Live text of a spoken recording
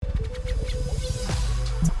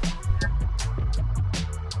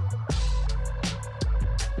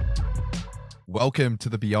Welcome to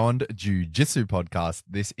the Beyond Jiu-Jitsu podcast.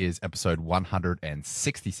 This is episode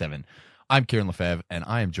 167. I'm Kieran Lefebvre, and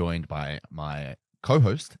I am joined by my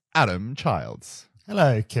co-host, Adam Childs.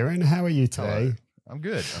 Hello, Kieran. How are you today? Hello. I'm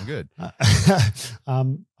good.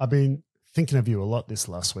 I've been thinking of you a lot this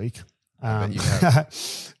last week. I bet you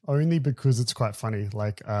have. Only because it's quite funny.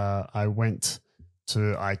 I went to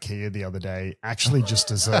IKEA the other day, actually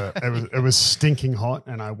just as it was stinking hot,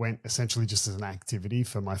 and I went essentially just as an activity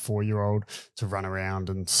for my 4-year-old to run around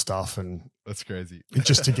and stuff, and that's crazy.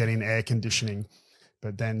 just to get in air conditioning.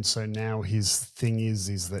 But then, so now his thing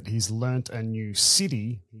is that he's learnt a new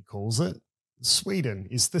city, he calls it. Sweden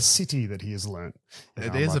is the city that he has learnt.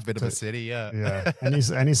 It is a bit of a city, yeah. Yeah. And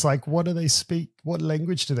he's like, what do they speak? What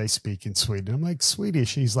language do they speak in Sweden? I'm like,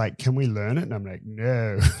 Swedish. He's like, can we learn it? And I'm like,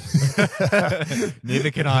 no.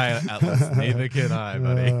 Neither can I, Atlas. Neither can I,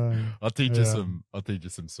 buddy. I'll teach you some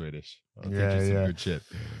Swedish. I'll teach you some good shit.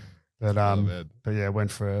 But yeah,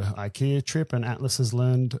 went for an IKEA trip, and Atlas has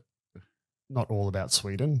learned not all about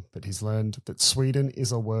Sweden, but he's learned that Sweden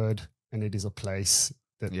is a word and it is a place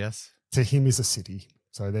that to him is a city.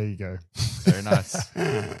 So there you go. Very nice.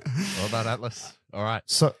 Well done, Atlas. All right.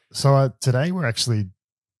 So today we're actually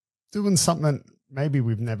doing something maybe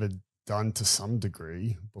we've never done to some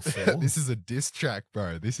degree before. This is a diss track,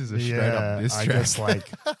 bro. This is a straight up diss track. I guess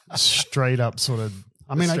like straight up sort of,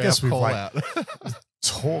 I mean, I guess we've like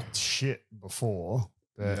talked shit before,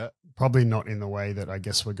 but probably not in the way that I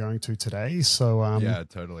guess we're going to today. So yeah,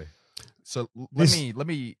 totally. So let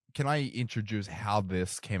me can I introduce how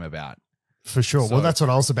this came about? For sure. Well, that's what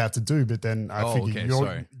I was about to do, but then I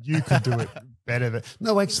figured you could do it better.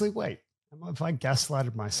 No, actually, wait. Have I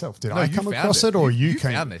gaslighted myself? Did I come across it, or you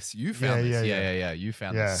came? Found this. You found this. Yeah. You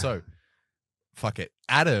found this. So, fuck it.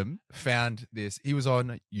 Adam found this. He was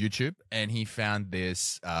on YouTube and he found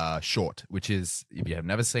this short, which is, if you have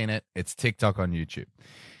never seen it, it's TikTok on YouTube.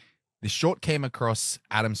 This short came across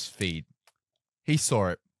Adam's feed. He saw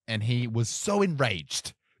it and he was so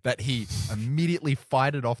enraged that he immediately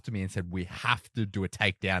fired it off to me and said, we have to do a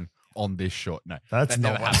takedown on this short. No, that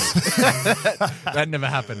never happened. That never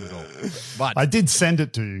happened at all. But I did send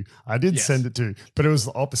it to you. Send it to you, but it was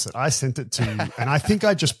the opposite. I sent it to you, and I think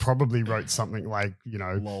I just probably wrote something like,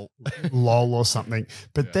 lol or something.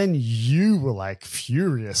 But then you were like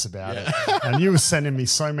furious about it, and you were sending me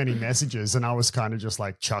so many messages, and I was kind of just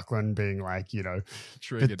like chuckling, being like,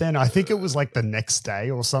 Triggered. But then I think it was like the next day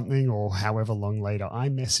or something, or however long later, I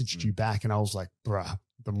messaged you back, and I was like, bruh.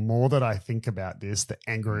 The more that I think about this, the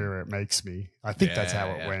angrier it makes me. I think that's how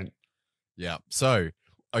it went. Yeah. So,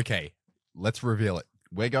 okay, let's reveal it.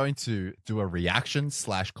 We're going to do a reaction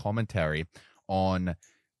 / commentary on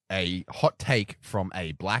a hot take from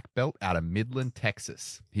a black belt out of Midland,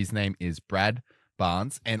 Texas. His name is Brad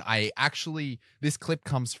Barnes. And this clip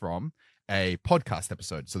comes from a podcast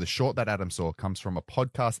episode. So the short that Adam saw comes from a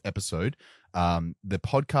podcast episode. The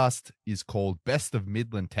podcast is called Best of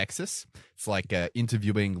Midland, Texas. It's like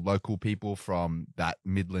interviewing local people from that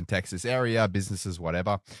Midland, Texas area, businesses,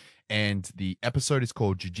 whatever. And the episode is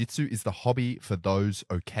called Jiu-Jitsu is the Hobby for Those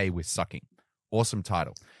Okay with Sucking. Awesome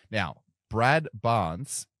title. Now, Brad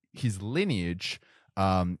Barnes, his lineage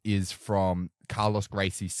is from Carlos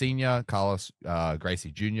Gracie Sr., Carlos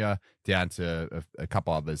Gracie Jr., down to a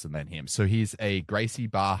couple others, and then him. So he's a Gracie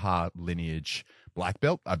Barra lineage black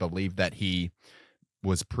belt. I believe that he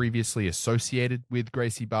was previously associated with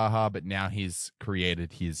Gracie Barra, but now he's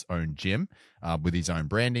created his own gym with his own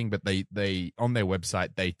branding. But they on their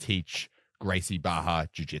website, they teach Gracie Barra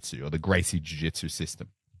Jiu-Jitsu, or the Gracie Jiu-Jitsu system.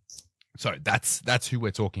 So that's who we're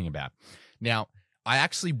talking about. Now, I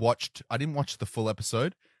didn't watch the full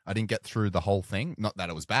episode. I didn't get through the whole thing. Not that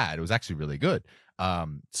it was bad. It was actually really good.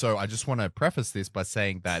 So I just want to preface this by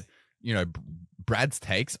saying that, Brad's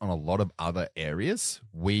takes on a lot of other areas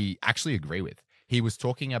we actually agree with. He was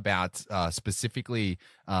talking about specifically,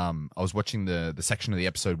 I was watching the section of the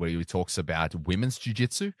episode where he talks about women's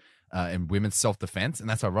jiu-jitsu and women's self-defense. And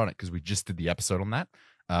that's ironic because we just did the episode on that.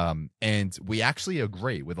 And we actually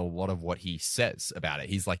agree with a lot of what he says about it.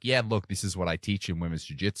 He's like, yeah, look, this is what I teach in women's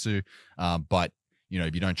jiu-jitsu. But,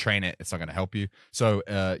 if you don't train it, it's not going to help you. So,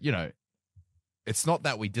 it's not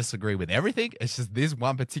that we disagree with everything. It's just this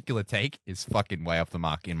one particular take is fucking way off the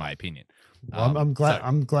mark, in my opinion. Well, I'm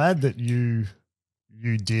glad that you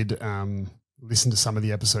did listen to some of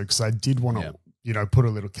the episode, because I did want to, put a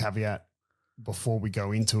little caveat before we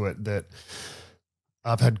go into it that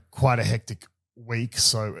I've had quite a hectic week,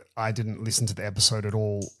 so I didn't listen to the episode at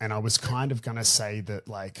all. And I was kind of going to say that,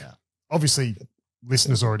 obviously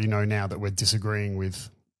listeners already know now that we're disagreeing with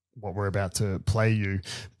what we're about to play you.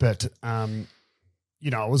 But,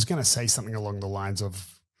 I was going to say something along the lines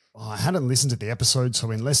of I hadn't listened to the episode,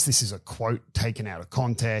 so unless this is a quote taken out of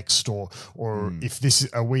context, or if this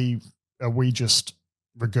is, are we just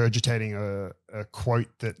regurgitating a quote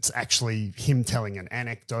that's actually him telling an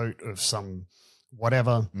anecdote of some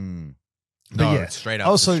whatever? No, yeah, straight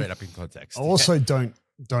up in context. I also don't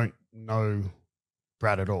know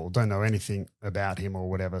Brad at all. Don't know anything about him or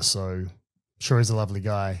whatever. So sure, he's a lovely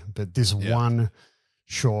guy, but this one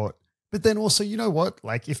short. But then also, you know what?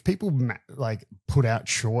 Like, if people like put out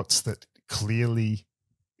shorts that clearly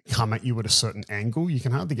come at you at a certain angle, you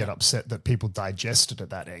can hardly get upset that people digest it at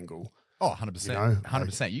that angle. Oh, 100%. You know?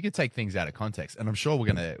 100%. You can take things out of context, and I'm sure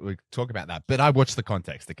we'll talk about that. But I watched the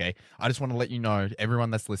context, okay? I just want to let you know,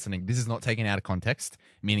 everyone that's listening, this is not taken out of context,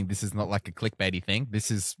 meaning this is not like a clickbaity thing.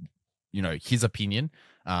 This is, you know, his opinion.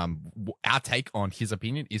 Our take on his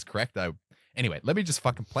opinion is correct, though. Anyway, let me just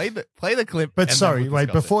fucking play the clip. But sorry,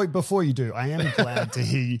 wait, before you do, I am glad to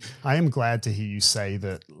hear you say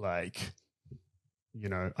that, like, you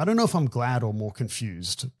know, I don't know if I'm glad or more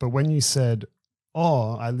confused, but when you said,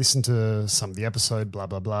 oh, I listened to some of the episode, blah,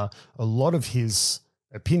 blah, blah, a lot of his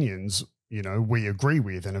opinions, you know, we agree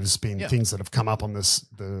with, and there's been things that have come up on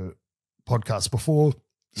the podcast before.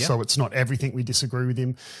 Yeah. So it's not everything we disagree with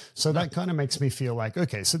him. So that kind of makes me feel like,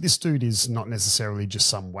 okay, so this dude is not necessarily just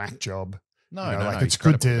some whack job. It's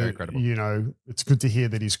good to, you know, it's good to hear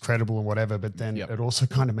that he's credible and whatever, but then it also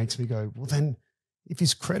kind of makes me go, well, then if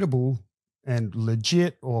he's credible and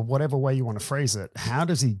legit, or whatever way you want to phrase it, how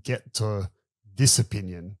does he get to this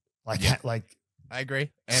opinion? Like, I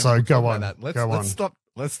agree. And so go on. Let's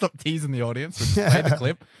stop teasing the audience and play the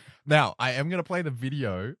clip. Now, I am going to play the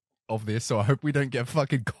video of this, so I hope we don't get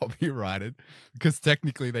fucking copyrighted, because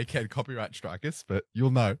technically they can copyright strike us, but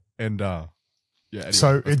you'll know. And anyway,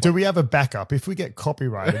 so do we have a backup? If we get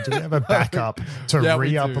copyrighted, do we have a backup to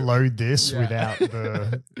re-upload this without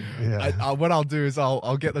the? Yeah. What I'll do is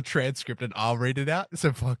I'll get the transcript and I'll read it out.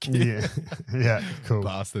 So fuck yeah, yeah, cool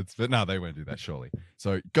bastards. But no, they won't do that surely.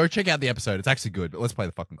 So go check out the episode. It's actually good. But let's play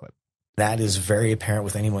the fucking clip. That is very apparent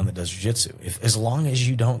with anyone that does jiu-jitsu. As long as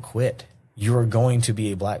you don't quit, you are going to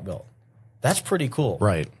be a black belt. That's pretty cool,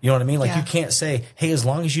 right? You know what I mean? Like, you can't say, hey, as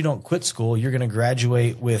long as you don't quit school, you're going to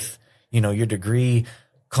graduate with, you know, your degree,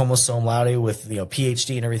 cum laude, with, you know,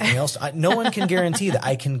 PhD and everything else. No one can guarantee that.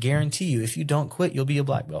 I can guarantee you, if you don't quit, you'll be a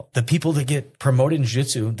black belt. The people that get promoted in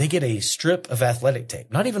jiu-jitsu, they get a strip of athletic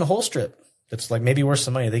tape, not even a whole strip. That's like maybe worth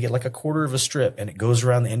some money. They get like a quarter of a strip, and it goes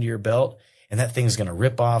around the end of your belt, and that thing's going to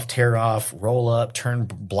rip off, tear off, roll up, turn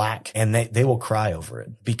black, and they will cry over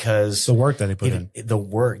it, because the work that they put in,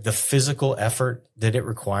 the physical effort that it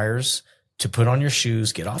requires to put on your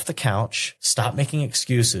shoes, get off the couch, stop making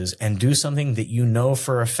excuses, and do something that you know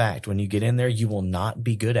for a fact when you get in there you will not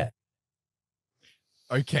be good at.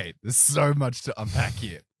 Okay, there's so much to unpack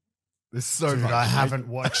here. There's so much. I haven't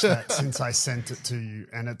watched that since I sent it to you,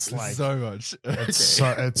 and it's like so much. Okay.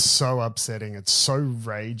 It's so upsetting. It's so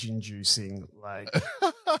rage inducing. Like,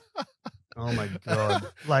 oh my god!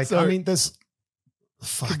 Like, so, I mean, there's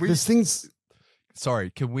things. Sorry,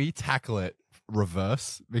 can we tackle it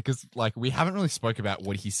reverse? Because like, we haven't really spoke about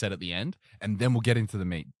what he said at the end, and then we'll get into the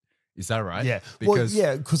meat. Is that right? Yeah. Because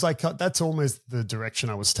because that's almost the direction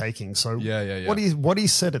I was taking. So yeah. What he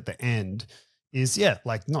said at the end is,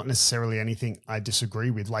 like, not necessarily anything I disagree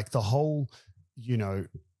with. Like, the whole, you know,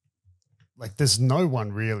 like, there's no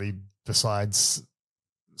one really besides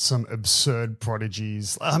some absurd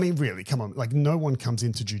prodigies. I mean, really, come on. Like, no one comes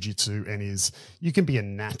into jiu-jitsu and you can be a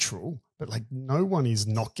natural, but like, no one is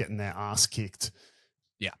not getting their ass kicked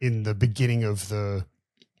in the beginning of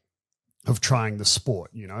trying the sport,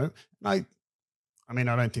 you know? I mean,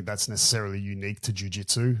 I don't think that's necessarily unique to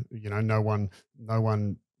jiu-jitsu. You know, no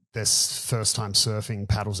one this first time surfing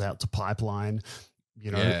paddles out to pipeline.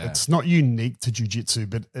 You know, it's not unique to jiu-jitsu,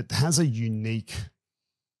 but it has a unique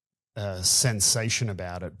sensation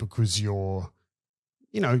about it, because you're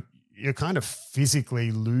kind of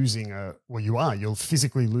physically losing you're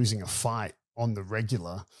physically losing a fight on the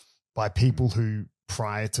regular by people who,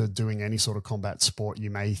 prior to doing any sort of combat sport, you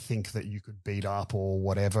may think that you could beat up or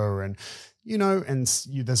whatever. And, you know,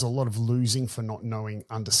 there's a lot of losing for not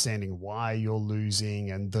understanding why you're losing.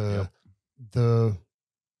 And I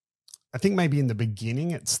think maybe in the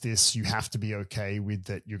beginning it's this, you have to be okay with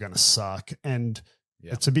that you're going to suck. And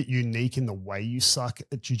it's a bit unique in the way you suck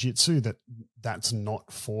at jiu-jitsu, that's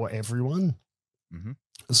not for everyone. Mm-hmm.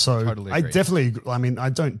 So totally I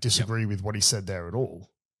don't disagree with what he said there at all.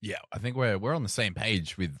 Yeah, I think we're on the same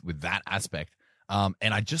page with that aspect. And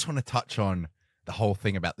I just want to touch on the whole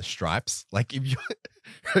thing about the stripes. Like, if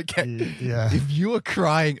you are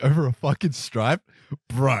crying over a fucking stripe,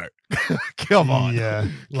 bro, Come on. Yeah.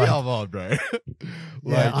 Come on, bro.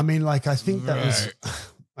 Yeah. I mean, like, I think that was,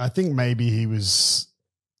 I think maybe he was,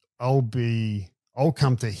 I'll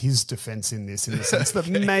come to his defense in this, in the sense that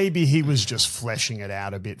maybe he was just fleshing it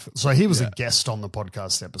out a bit. So he was a guest on the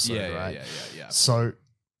podcast episode, right? Yeah. So,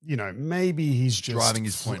 you know, maybe he's just driving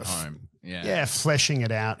his point home. Yeah, fleshing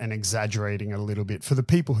it out and exaggerating a little bit for the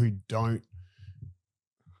people who don't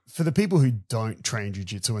train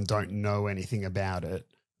jiu-jitsu and don't know anything about it.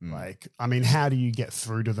 Like, I mean, how do you get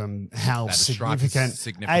through to them how significant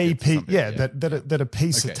that a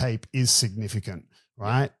piece of tape is significant,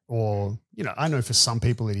 right? Or, you know, I know for some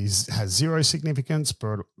people it has zero significance,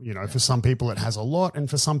 but, you know, for some people it has a lot, and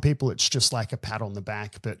for some people it's just like a pat on the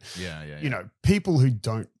back. But, you know, people who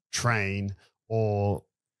don't train or,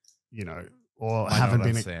 you know, or haven't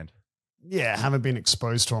been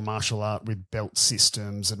exposed to a martial art with belt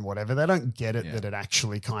systems and whatever, they don't get it that it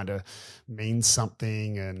actually kind of means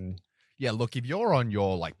something. And look, if you're on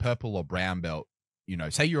your like purple or brown belt, you know,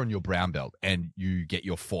 say you're on your brown belt and you get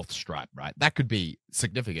your 4th stripe, right? That could be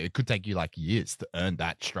significant. It could take you like years to earn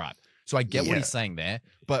that stripe. So I get what he's saying there,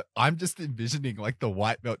 but I'm just envisioning like the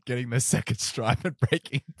white belt getting their 2nd stripe and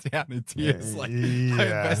breaking down in tears, like the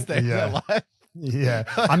best day of their life. Yeah.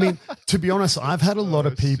 I mean, to be honest, I've had a lot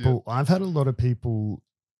of people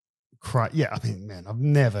cry. Yeah. I mean, man, I've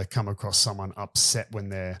never come across someone upset when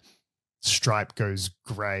their stripe goes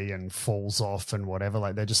gray and falls off and whatever.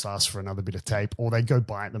 Like, they just ask for another bit of tape, or they go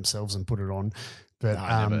buy it themselves and put it on. But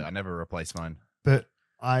no, I never replace mine. But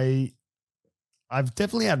I've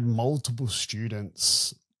definitely had multiple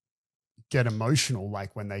students get emotional,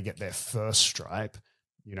 like when they get their 1st stripe,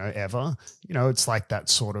 you know, ever. You know, it's like that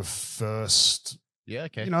sort of first, you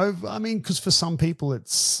know, I mean, because for some people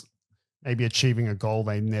it's maybe achieving a goal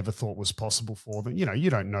they never thought was possible for them. You know,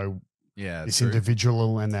 you don't know this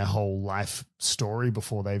individual and their whole life story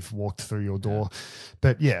before they've walked through your door.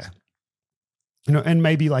 But you know, and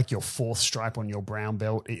maybe like your 4th stripe on your brown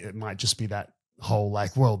belt, it might just be that whole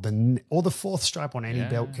like, well, the 4th stripe on any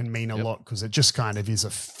belt can mean a lot, because it just kind of is a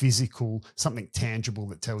physical, something tangible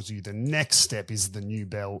that tells you the next step is the new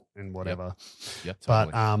belt and whatever. Yep,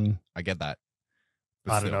 totally. But I get that.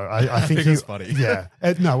 But I don't know. I think it was funny. Yeah.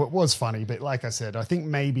 No, it was funny. But like I said, I think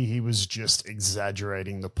maybe he was just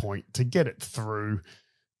exaggerating the point to get it through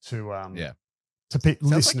to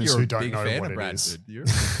listeners who don't know what it is.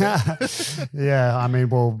 Yeah, I mean,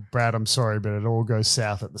 well, Brad, I'm sorry, but it all goes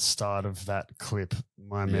south at the start of that clip,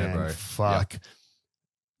 my man. Bro. Fuck. Yep.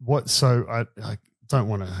 What? So I don't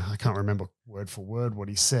want to. I can't remember word for word what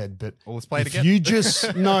he said, but let's play it again. You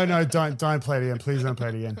just no, don't play it again. Please don't play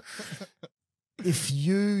it again. If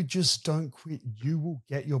you just don't quit, you will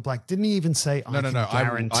get your black. Didn't he even say? No.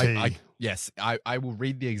 Guarantee. Yes, I will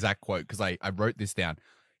read the exact quote because I wrote this down.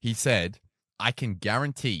 He said, I can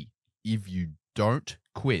guarantee if you don't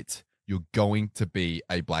quit, you're going to be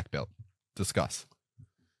a black belt. Discuss.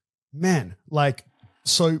 Man, like,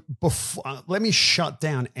 so before, let me shut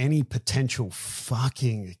down any potential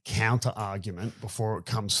fucking counter argument before it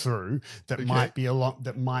comes through that might be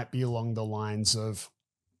along the lines of,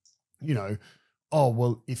 you know, oh,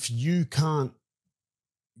 well, if you can't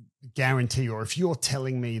guarantee, or if you're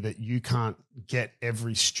telling me that you can't get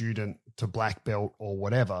every student to black belt or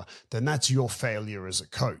whatever, then that's your failure as a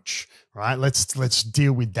coach, right? Let's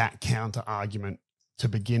deal with that counter argument to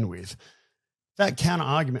begin with. That counter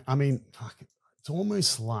argument, I mean, it's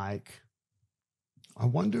almost like, I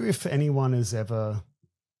wonder if anyone has ever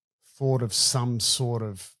thought of some sort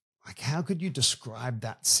of, like, how could you describe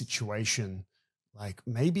that situation? Like,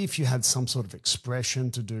 maybe if you had some sort of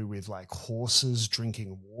expression to do with like horses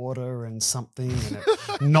drinking water and something,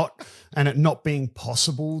 and it not being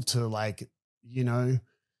possible to, like, you know,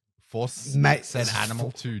 force said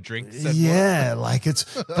animal to drink said water. Water. Like,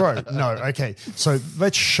 it's bro. No, okay. So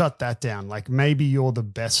let's shut that down. Like, maybe you're the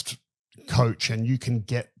best coach and you can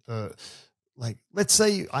get the, like, let's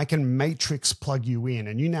say I can matrix plug you in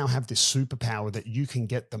and you now have this superpower that you can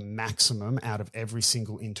get the maximum out of every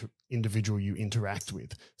single individual you interact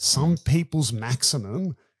with. Some people's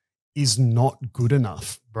maximum is not good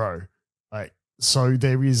enough, bro. Like, so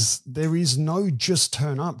there is no just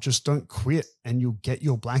turn up, just don't quit and you'll get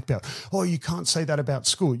your black belt. Oh, you can't say that about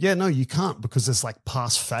school. Yeah, no, you can't, because there's like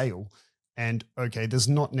pass fail. And okay, there's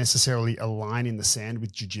not necessarily a line in the sand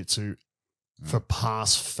with jiu-jitsu for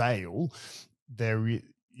pass fail. There, you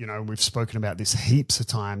know, we've spoken about this heaps of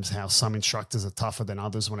times, how some instructors are tougher than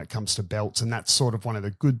others when it comes to belts. And that's sort of one of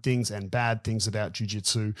the good things and bad things about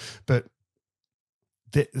jiu-jitsu. But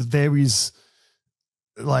there is,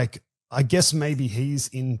 like, I guess maybe he's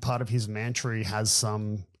in part of his mantra, he has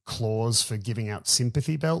some clause for giving out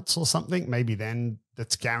sympathy belts or something, maybe then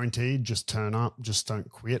that's guaranteed. Just turn up, just don't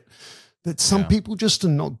quit. But some people just are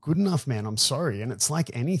not good enough, man. I'm sorry. And it's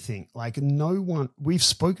like anything. Like no one, we've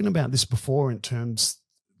spoken about this before in terms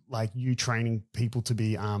like you training people to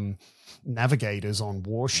be navigators on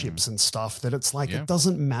warships and stuff, that it's like, it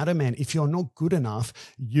doesn't matter, man. If you're not good enough,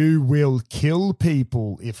 you will kill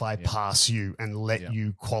people if I pass you and let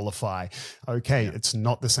you qualify. Okay, it's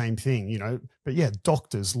not the same thing, you know. But yeah,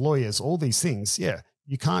 doctors, lawyers, all these things,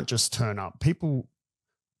 you can't just turn up. People,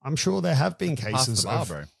 I'm sure there have been cases bar,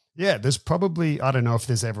 bro. Yeah, there's probably, I don't know if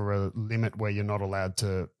there's ever a limit where you're not allowed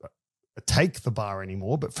to take the bar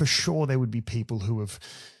anymore, but for sure there would be people who have,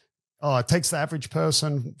 it takes the average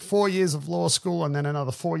person 4 years of law school and then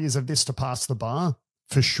another 4 years of this to pass the bar.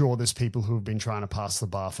 For sure there's people who have been trying to pass the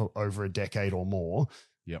bar for over a decade or more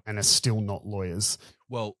and are still not lawyers.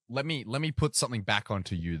 Well, let me put something back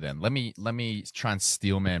onto you then. Let me try and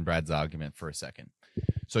steel man Brad's argument for a second.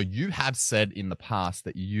 So you have said in the past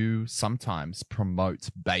that you sometimes promote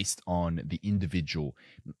based on the individual.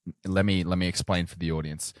 Let me explain for the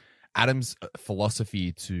audience. Adam's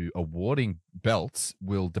philosophy to awarding belts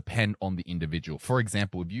will depend on the individual. For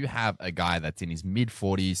example, if you have a guy that's in his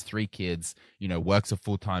mid-40s, 3 kids, you know, works a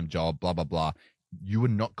full-time job, blah, blah, blah, you are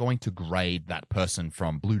not going to grade that person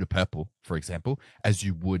from blue to purple, for example, as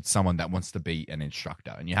you would someone that wants to be an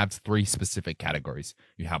instructor. And you have 3 specific categories.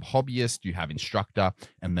 You have hobbyist, you have instructor,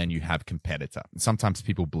 and then you have competitor. And sometimes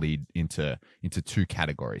people bleed into 2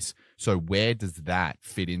 categories. So where does that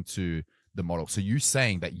fit into the model? So you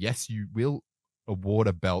saying that, yes, you will award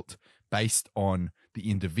a belt based on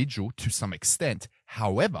the individual to some extent.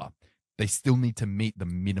 However, they still need to meet the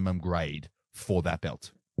minimum grade for that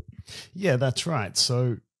belt. Yeah, that's right.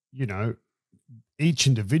 So, you know, each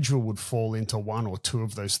individual would fall into 1 or 2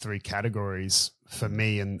 of those 3 categories for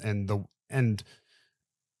me.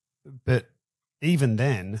 But even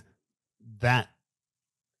then,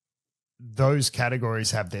 those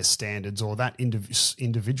categories have their standards, or that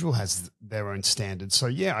individual has their own standards. So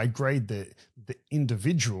yeah, I grade the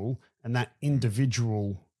individual, and that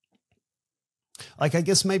individual, like, I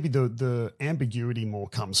guess maybe the ambiguity more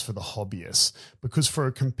comes for the hobbyist, because for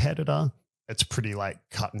a competitor, it's pretty like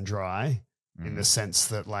cut and dry in the sense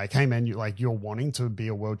that, like, hey man, you're wanting to be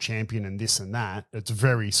a world champion and this and that. It's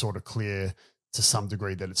very sort of clear to some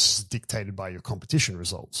degree that it's dictated by your competition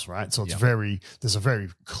results, right? So it's there's a very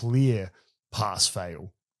clear pass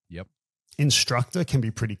fail. Yep. Instructor can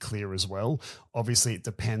be pretty clear as well. Obviously it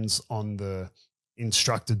depends on the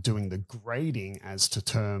instructor doing the grading as to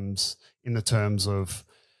terms of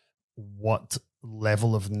what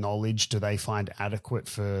level of knowledge do they find adequate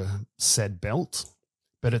for said belt.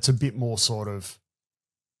 But it's a bit more sort of,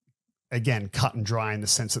 again, cut and dry in the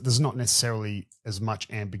sense that there's not necessarily as much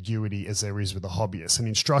ambiguity as there is with a hobbyist. An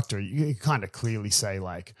instructor, you kind of clearly say,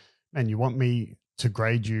 like, man, you want me to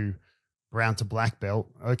grade you brown to black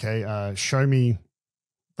belt? Okay, show me,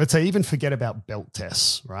 let's say, even forget about belt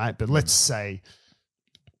tests, right? But let's say,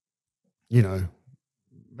 you know,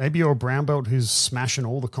 maybe you're a brown belt who's smashing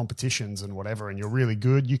all the competitions and whatever, and you're really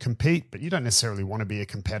good. You compete, but you don't necessarily want to be a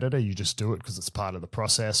competitor. You just do it because it's part of the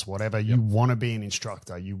process, whatever. Yep. You want to be an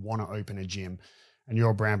instructor. You want to open a gym, and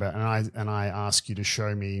you're a brown belt. And I ask you to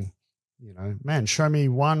show me, you know, man, show me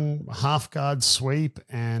 1 half guard sweep,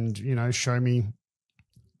 and, you know, show me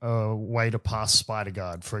a way to pass spider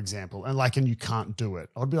guard, for example. And you can't do it.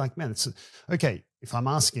 I'd be like, man, it's okay. If I'm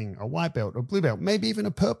asking a white belt or blue belt, maybe even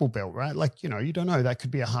a purple belt, right? Like, you know, you don't know. That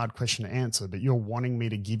could be a hard question to answer, but you're wanting me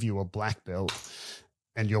to give you a black belt,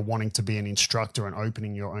 and you're wanting to be an instructor and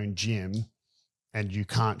opening your own gym, and you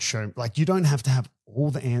can't show, like, you don't have to have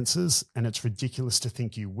all the answers, and it's ridiculous to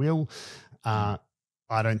think you will. I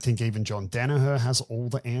don't think even John Danaher has all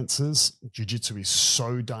the answers. Jiu-jitsu is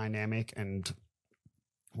so dynamic and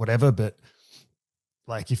whatever, but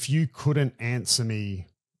like, if you couldn't answer me,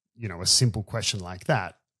 you know, a simple question like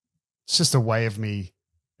that, it's just a way of me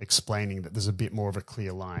explaining that there's a bit more of a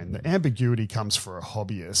clear line. The ambiguity comes for a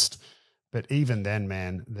hobbyist, but even then,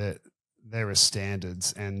 man, there are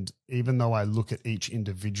standards. And even though I look at each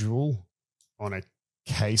individual on a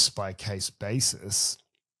case-by-case basis,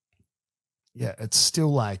 yeah, it's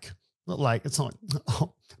still like, not like, it's not,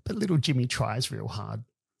 oh, but little Jimmy tries real hard.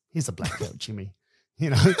 Here's a black belt, Jimmy. You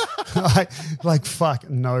know, like fuck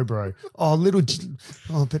no, bro.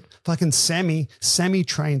 But fucking Sammy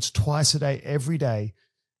trains twice a day, every day,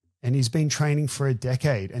 and he's been training for a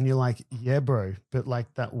decade. And you're like, yeah, bro, but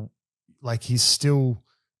like that, like he's still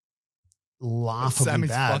laughably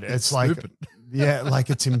bad. It's like, stupid. Yeah, like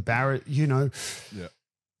it's embarrassing. You know, yeah,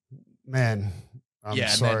 man. I'm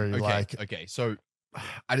sorry. Okay, so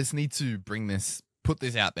I just need to bring this put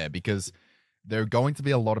this out there because there are going to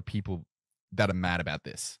be a lot of people that are mad about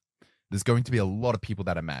this. There's going to be a lot of people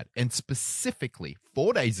that are mad. And specifically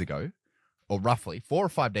 4 days ago, or roughly 4 or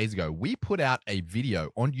 5 days ago, we put out a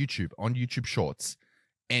video on YouTube Shorts,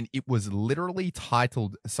 and it was literally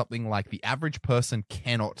titled something like "The Average Person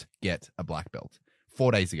Cannot Get a Black Belt"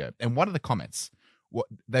 4 days ago. And one of the comments,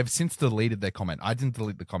 they've since deleted their comment. I didn't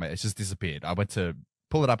delete the comment. It's just disappeared. I went to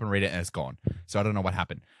pull it up and read it, and it's gone. So I don't know what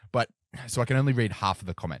happened. But so I can only read half of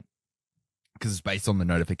the comment because it's based on the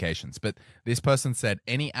notifications. But this person said,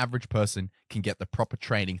 any average person can get the proper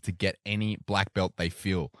training to get any black belt they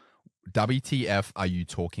feel. WTF are you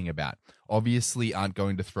talking about? Obviously aren't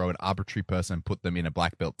going to throw an arbitrary person and put them in a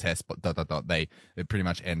black belt test, but it pretty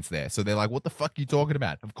much ends there. So they're like, what the fuck are you talking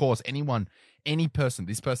about? Of course, any person,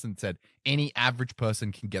 this person said, any average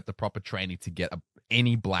person can get the proper training to get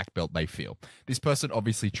any black belt they feel. This person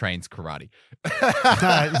obviously trains karate.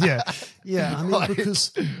 Yeah. I mean,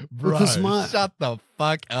 because shut the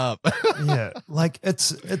fuck up. Yeah, like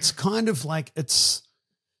it's kind of like it's,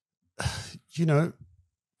 you know,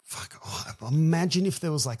 imagine if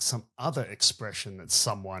there was like some other expression that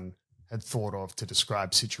someone had thought of to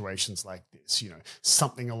describe situations like this, you know,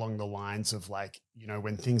 something along the lines of like, you know,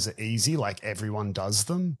 when things are easy, like everyone does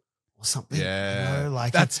them or something. Yeah. You know,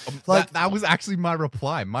 like that's like that was actually my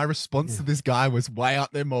reply. My response to this guy was, why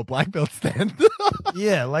aren't there more black belts then?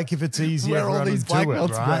 Yeah, like if it's easy, where all these black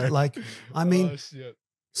belts, right? bro? Like, I mean,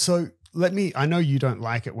 so I know you don't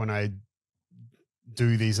like it when I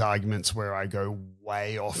do these arguments where I go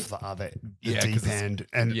way off the deep end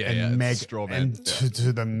and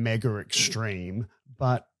to the mega extreme.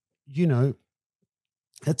 But, you know,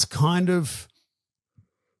 it's kind of,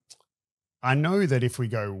 I know that if we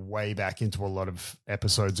go way back into a lot of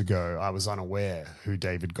episodes ago, I was unaware who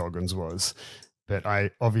David Goggins was, but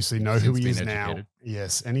I obviously know who he is now.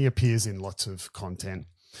 Yes. And he appears in lots of content.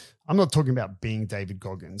 I'm not talking about being David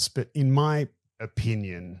Goggins, but in my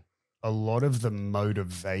opinion, a lot of the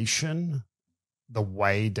motivation, the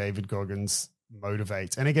way David Goggins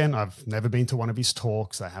motivates, and again, I've never been to one of his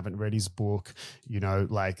talks. I haven't read his book, you know,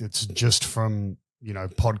 like it's just from, you know,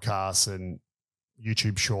 podcasts and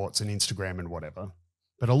YouTube Shorts and Instagram and whatever.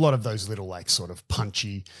 But a lot of those little like sort of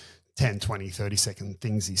punchy 10, 20, 30-second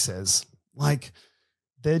things he says, like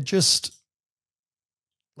they're just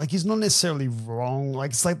like, he's not necessarily wrong.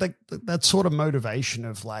 Like, it's like that sort of motivation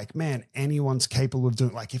of like, man, anyone's capable of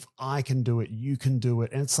doing, like, if I can do it, you can do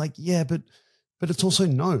it. And it's like, yeah, but it's also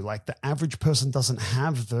no, like the average person doesn't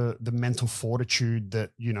have the mental fortitude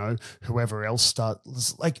that, you know, whoever else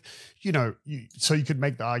starts, like, you know, so you could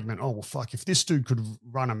make the argument, oh, well, fuck, if this dude could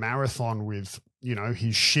run a marathon with, you know,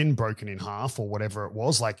 his shin broken in half or whatever it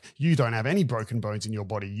was, like, you don't have any broken bones in your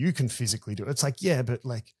body, you can physically do it. It's like, yeah, but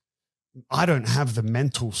like, I don't have the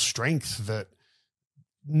mental strength that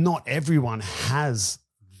not everyone has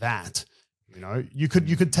that. You know, you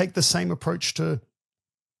could take the same approach to,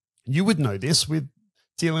 you would know this with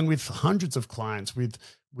dealing with hundreds of clients with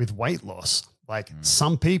weight loss. Like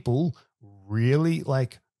some people really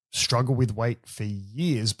like struggle with weight for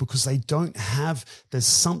years because they don't have, there's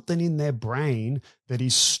something in their brain that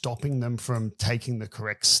is stopping them from taking the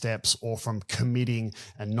correct steps or from committing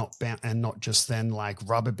and not just then like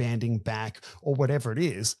rubber banding back or whatever it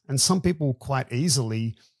is. And some people quite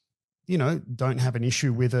easily, you know, don't have an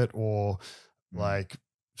issue with it, or like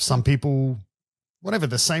some people, whatever,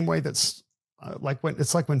 the same way that's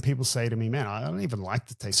when people say to me, man, I don't even like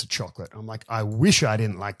the taste of chocolate. I'm like, I wish I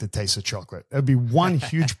didn't like the taste of chocolate. It'd be one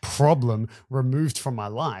huge problem removed from my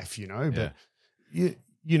life, you know, but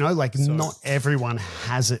you know, like not everyone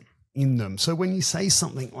has it in them. So when you say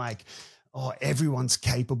something like, oh, everyone's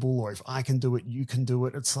capable, or if I can do it, you can do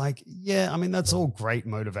it. It's like, yeah, I mean, that's all great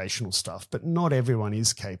motivational stuff, but not everyone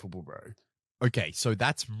is capable, bro. Okay, so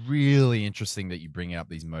that's really interesting that you bring up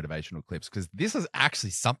these motivational clips, because this is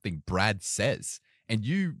actually something Brad says, and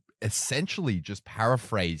you essentially just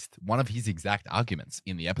paraphrased one of his exact arguments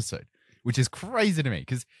in the episode, which is crazy to me,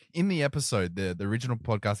 because in the episode, the original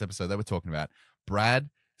podcast episode that we're talking about,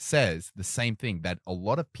 Brad says the same thing, that a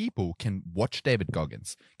lot of people can watch David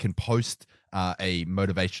Goggins, can post a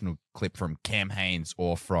motivational clip from Cam Hanes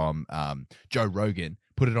or from Joe Rogan,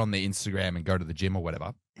 put it on their Instagram and go to the gym or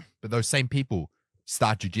whatever. But those same people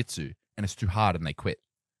start jujitsu and it's too hard and they quit.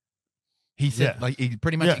 He said, like,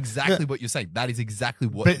 pretty much exactly what you're saying. That is exactly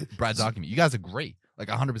what Brad's argument. You guys agree, like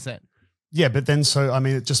 100%. Yeah, but then so I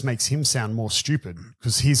mean, it just makes him sound more stupid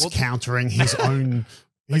because he's countering his own.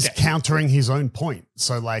 He's countering his own point.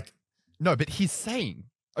 So like, no, but he's saying,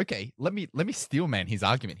 okay, let me steelman his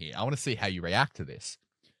argument here. I want to see how you react to this.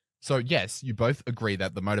 So yes, you both agree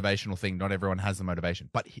that the motivational thing, not everyone has the motivation,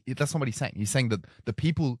 but that's not what he's saying. He's saying that the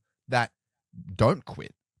people that don't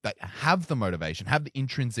quit, that have the motivation, have the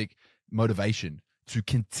intrinsic motivation to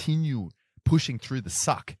continue pushing through the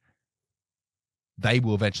suck, they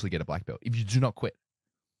will eventually get a black belt. If you do not quit,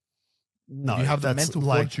 No, if you have the that's mental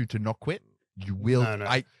like, fortitude to not quit, you will. No.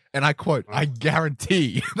 I quote, I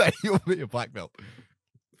guarantee that you'll be a black belt.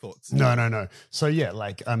 Thoughts? No. So yeah,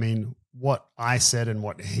 like, I mean, what I said and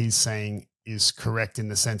what he's saying is correct in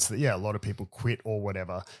the sense that, yeah, a lot of people quit or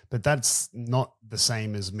whatever, but that's not the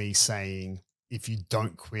same as me saying, if you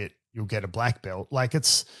don't quit, you'll get a black belt. Like,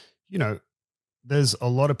 it's, you know, there's a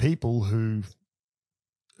lot of people who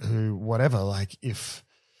whatever, like if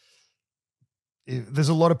there's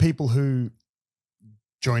a lot of people who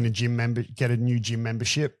join a get a new gym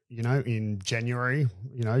membership, you know, in January,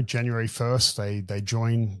 you know, January 1st, they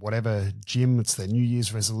join whatever gym, it's their New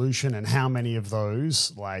Year's resolution. And how many of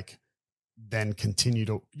those like then continue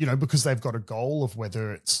to, you know, because they've got a goal of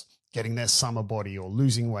whether it's getting their summer body or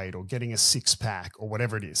losing weight or getting a 6-pack or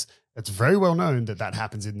whatever it is. It's very well known that that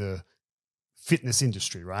happens in the fitness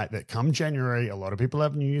industry, right? That come January, a lot of people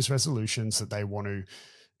have New Year's resolutions that they want to,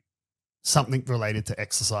 something related to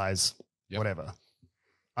exercise, whatever.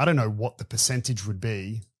 I don't know what the percentage would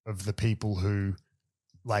be of the people who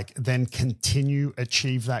like then continue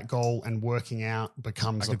achieve that goal and working out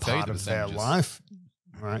becomes a part of their life.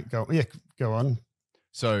 Right. Go on.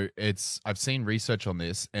 So I've seen research on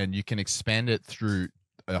this, and you can expand it through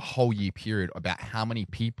a whole year period about how many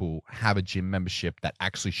people have a gym membership that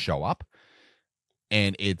actually show up,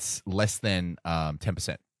 and it's less than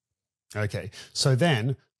 10%. Okay. So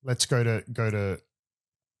then let's go to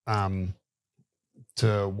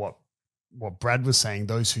what Brad was saying,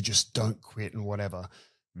 those who just don't quit and whatever.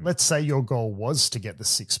 Let's say your goal was to get the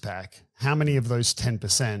 6-pack. How many of those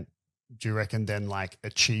 10% do you reckon then like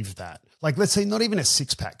achieve that? Like, let's say not even a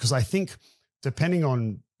 6-pack, because I think depending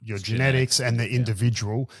on your genetics and the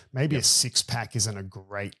individual, maybe a 6-pack isn't a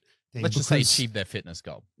great thing. Let's just say achieve their fitness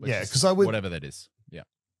goal. Because I would, whatever that is. Yeah.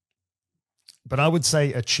 But I would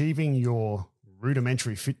say achieving your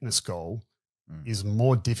rudimentary fitness goal is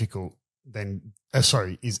more difficult than,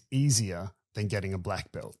 is easier than getting a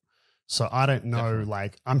black belt. So I don't know, definitely.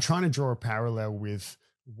 Like I'm trying to draw a parallel with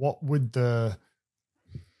what would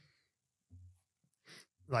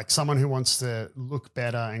like someone who wants to look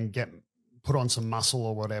better and put on some muscle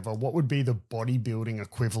or whatever, what would be the bodybuilding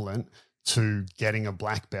equivalent to getting a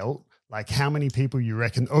black belt? Like how many people you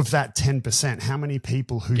reckon of that 10%, how many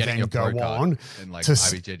people who getting then go on and like to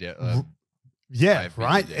IBJJ, yeah,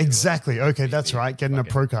 right. Exactly. Okay. That's right. Getting a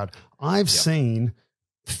pro card. I've seen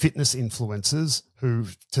fitness influencers who,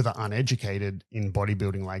 to the uneducated in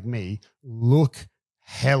bodybuilding like me, look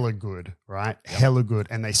hella good, right? Hella good.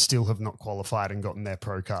 And they still have not qualified and gotten their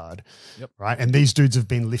pro card. Right. And these dudes have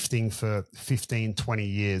been lifting for 15, 20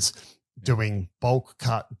 years, doing bulk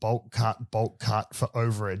cut for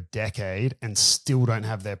over a decade and still don't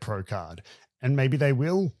have their pro card. And maybe they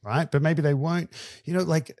will, right? But maybe they won't. You know,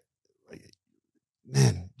 like,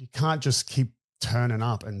 man, you can't just keep turning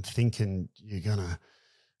up and thinking you're gonna.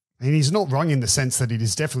 I mean, he's not wrong in the sense that it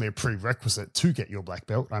is definitely a prerequisite to get your black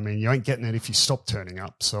belt. I mean, you ain't getting it if you stop turning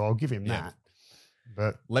up. So I'll give him that.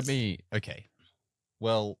 But let me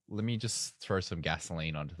just throw some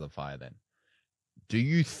gasoline onto the fire then. Do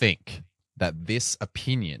you think that this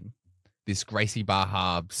opinion, this Gracie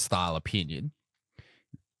Barra style opinion,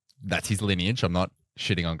 that's his lineage? I'm not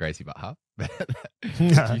shitting on Gracie Barra. Do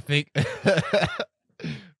you think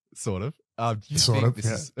sort of do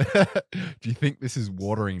you think this is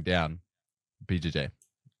watering down BJJ?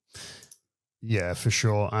 Yeah, for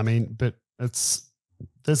sure. I mean, but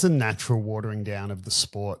there's a natural watering down of the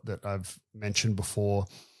sport that I've mentioned before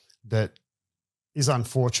that is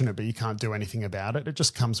unfortunate, but you can't do anything about it. It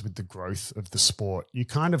just comes with the growth of the sport. You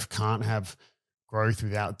kind of can't have growth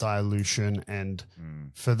without dilution. And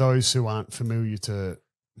for those who aren't familiar to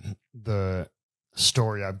the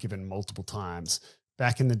story I've given multiple times,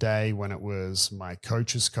 back in the day when it was my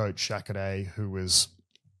coach's coach, Shakade, who was,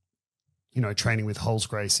 you know, training with Holes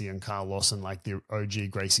Gracie and Carl Lawson, like the OG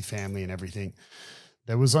Gracie family and everything,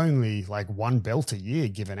 there was only like one belt a year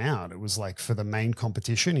given out. It was like for the main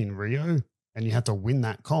competition in Rio, and you had to win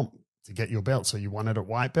that comp to get your belt. So you won it at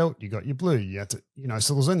white belt, you got your blue. You had to, you know,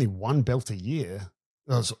 so there was only one belt a year,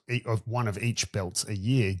 of one of each belts a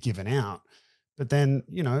year given out. But then,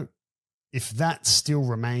 you know, if that still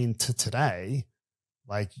remained to today,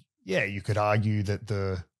 like, yeah, you could argue that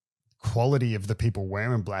the quality of the people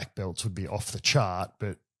wearing black belts would be off the chart,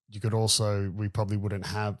 but you could also, we definitely wouldn't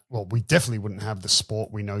have the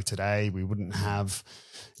sport we know today. We wouldn't have,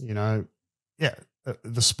 you know,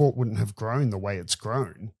 the sport wouldn't have grown the way it's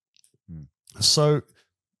grown. Mm. So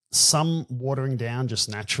some watering down just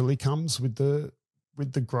naturally comes with the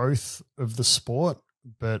growth of the sport,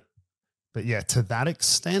 but yeah, to that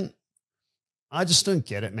extent, I just don't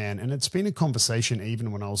get it, man. And it's been a conversation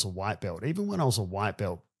even when I was a white belt. Even when I was a white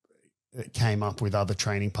belt, it came up with other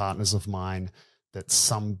training partners of mine that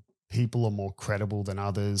some people are more credible than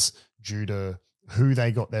others due to who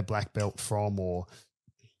they got their black belt from or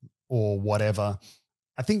whatever.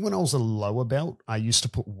 I think when I was a lower belt, I used to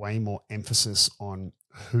put way more emphasis on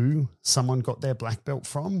who someone got their black belt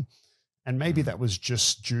from. And maybe that was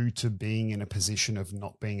just due to being in a position of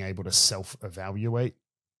not being able to self-evaluate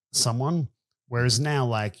someone. Whereas now,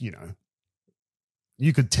 like, you know,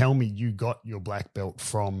 you could tell me you got your black belt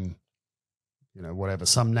from, you know, whatever,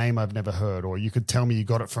 some name I've never heard, or you could tell me you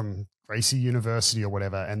got it from Gracie University or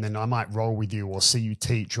whatever, and then I might roll with you or see you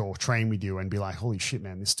teach or train with you and be like, holy shit,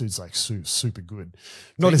 man, this dude's like super good.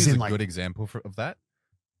 Not as in like, good example of that.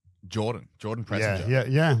 Jordan Pressinger.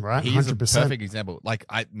 Yeah, right. He's 100%. a perfect example. Like,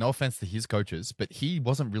 no offense to his coaches, but he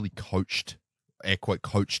wasn't really coached, air quote,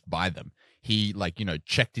 coached by them. He, like, you know,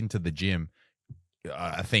 checked into the gym,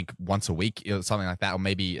 I think once a week or something like that, or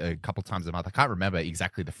maybe a couple times a month. I can't remember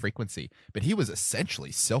exactly the frequency, but he was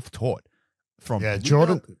essentially self-taught from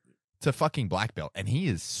Jordan to fucking black belt, and he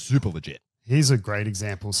is super legit. He's a great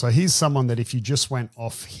example. So he's someone that if you just went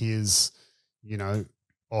off his, you know,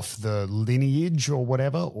 off the lineage or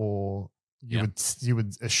whatever, or you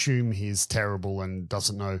would assume he's terrible and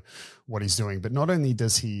doesn't know what he's doing. But not only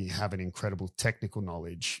does he have an incredible technical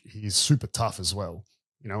knowledge, he's super tough as well.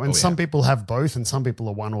 You know, and some people have both and some people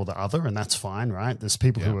are one or the other, and that's fine, right? There's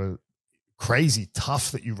people who are crazy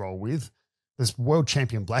tough that you roll with. There's world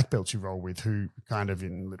champion black belts you roll with who kind of,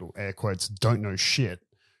 in little air quotes, don't know shit,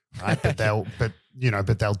 right? But they'll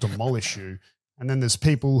demolish you. And then there's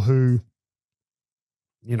people who,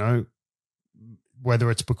 you know,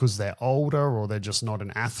 whether it's because they're older or they're just not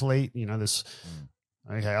an athlete, you know,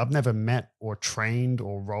 I've never met or trained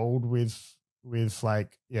or rolled with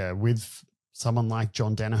someone like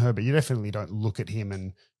John Danaher, but you definitely don't look at him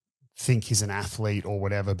and think he's an athlete or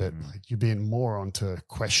whatever, but like, you're being more on to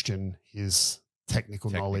question his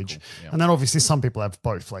technical knowledge. Yeah. And then obviously some people have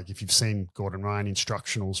both. Like if you've seen Gordon Ryan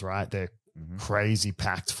instructionals, right? They're crazy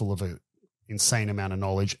packed full of an insane amount of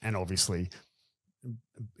knowledge and obviously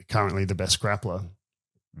currently the best grappler.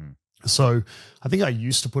 So I think I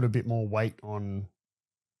used to put a bit more weight on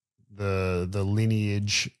the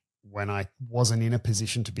lineage when I wasn't in a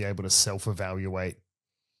position to be able to self-evaluate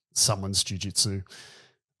someone's jiu-jitsu.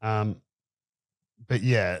 But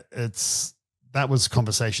yeah, that was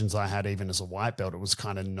conversations I had even as a white belt. It was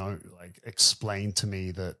kind of explained to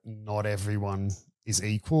me that not everyone is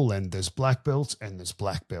equal and there's black belts and there's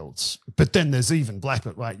black belts, but then there's even black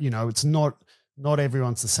belt, right? You know, it's not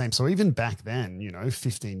everyone's the same. So even back then, you know,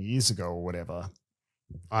 15 years ago or whatever,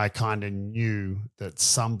 I kind of knew that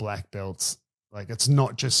some black belts, like it's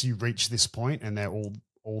not just you reach this point and they're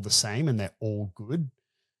all the same and they're all good.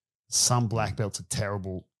 Some black belts are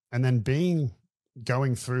terrible. And then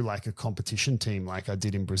going through like a competition team like I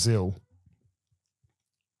did in Brazil,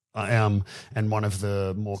 and one of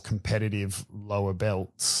the more competitive lower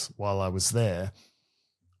belts while I was there,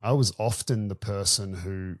 I was often the person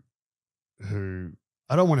who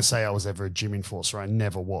I don't want to say I was ever a gym enforcer. I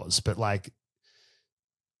never was, but like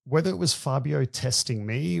whether it was Fabio testing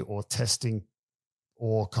me or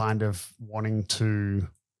kind of wanting to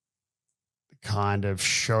kind of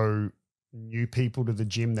show new people to the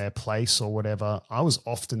gym their place or whatever, I was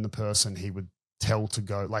often the person he would tell to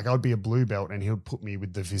go. Like I'd be a blue belt and he would put me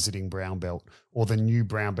with the visiting brown belt or the new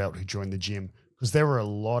brown belt who joined the gym, because there were a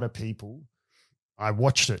lot of people. I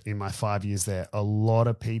watched it in my 5 years there. A lot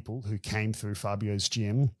of people who came through Fabio's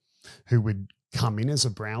gym who would come in as a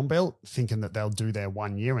brown belt thinking that they'll do their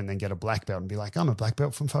 1 year and then get a black belt and be like, I'm a black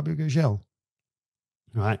belt from Fabio Gurgel.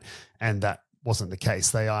 Right. And that wasn't the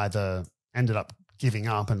case. They either ended up giving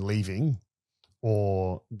up and leaving,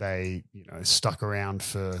 or they, you know, stuck around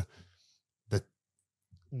for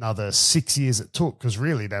another 6 years it took, because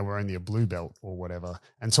really they were only a blue belt or whatever.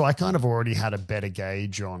 And so I kind of already had a better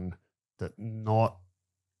gauge on that not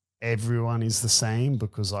everyone is the same,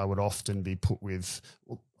 because I would often be put with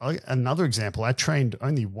another example. I trained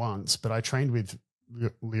only once, but I trained with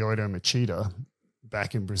Lyoto Machida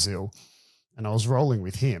back in Brazil, and I was rolling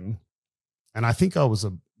with him, and I think I was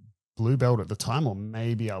a blue belt at the time, or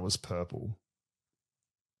maybe I was purple,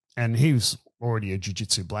 and he was already a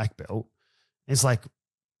jiu-jitsu black belt. It's like,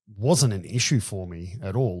 wasn't an issue for me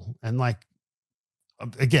at all. And like,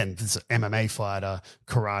 again, this is an MMA fighter,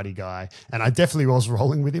 karate guy. And I definitely was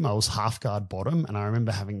rolling with him. I was half guard bottom. And I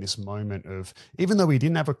remember having this moment of, even though he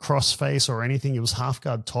didn't have a cross face or anything, it was half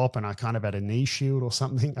guard top and I kind of had a knee shield or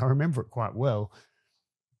something. I remember it quite well.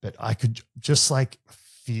 But I could just like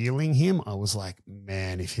feeling him, I was like,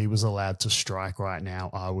 man, if he was allowed to strike right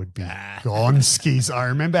now, I would be gone skis. I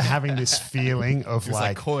remember having this feeling of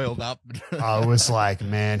like coiled up. I was like,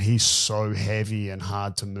 man, he's so heavy and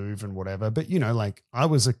hard to move and whatever. But, you know, like I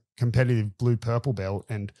was a competitive blue purple belt,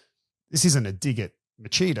 and this isn't a dig at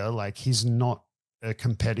Machida. Like he's not a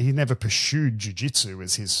competitor. He never pursued jiu-jitsu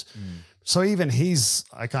as his. So even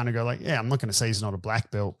I kind of go like, yeah, I'm not going to say he's not a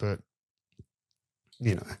black belt, but,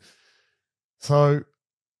 you know, so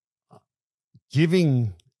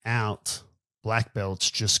giving out black belts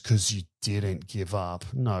just because you didn't give up.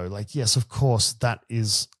 No, like, yes, of course, that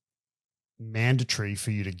is mandatory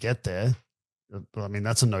for you to get there. I mean,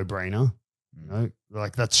 that's a no-brainer. You know,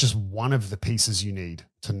 like that's just one of the pieces you need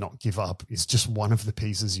to not give up. Is just one of the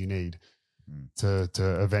pieces you need to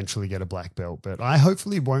eventually get a black belt. But I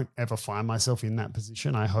hopefully won't ever find myself in that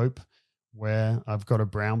position. I hope where I've got a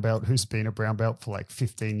brown belt who's been a brown belt for like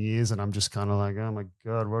 15 years and I'm just kind of like, oh my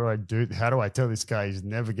God, what do I do? How do I tell this guy he's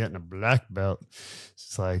never getting a black belt?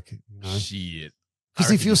 It's like, you know. Shit.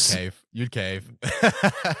 Because if you'd cave.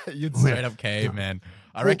 You'd straight up cave, man.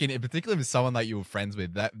 I reckon, particularly with someone that you were friends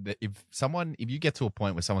with, that if you get to a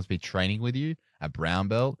point where someone's been training with you at brown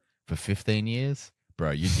belt for 15 years,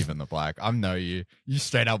 bro, you'd give him the black. I know you. You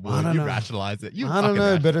straight up would. You rationalize it. I don't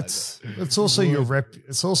know, but it's also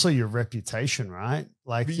it's also your reputation, right?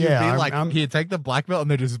 Like, here, take the black belt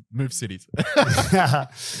and then just move cities.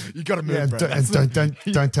 You got to move. Yeah,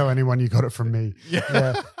 don't tell anyone you got it from me.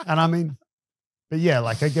 Yeah. And I mean, but yeah,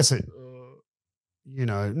 like I guess it. You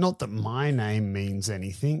know, not that my name means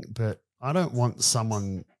anything, but I don't want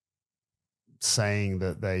someone saying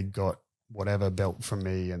that they got whatever belt from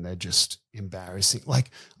me and they're just embarrassing.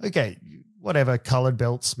 Like, okay, whatever, colored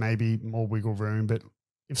belts, maybe more wiggle room. But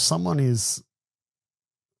if someone is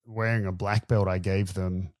wearing a black belt I gave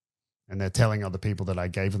them and they're telling other people that I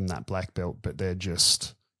gave them that black belt, but they're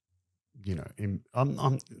just, you know,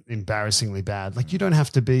 I'm embarrassingly bad. Like, you don't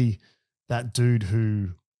have to be that dude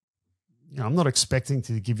who, you know, I'm not expecting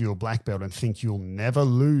to give you a black belt and think you'll never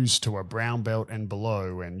lose to a brown belt and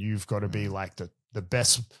below and you've got to be like the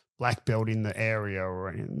best black belt in the area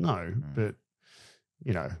or no, but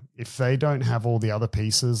you know, if they don't have all the other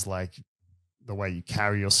pieces, like the way you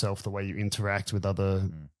carry yourself, the way you interact with other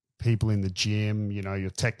people in the gym, you know,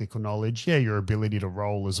 your technical knowledge, your ability to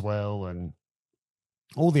roll as well, and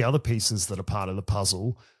all the other pieces that are part of the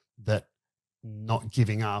puzzle that not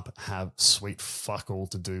giving up have sweet fuck all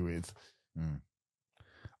to do with.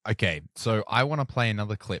 Okay, so I want to play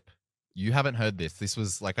another clip. You haven't heard this. This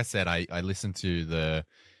was, like I said, I listened to the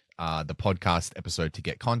podcast episode to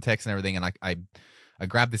get context and everything, and I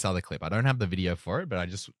grabbed this other clip. I don't have the video for it, but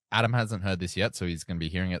Adam hasn't heard this yet, so he's going to be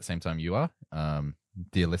hearing it at the same time you are,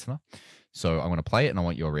 dear listener. So I want to play it, and I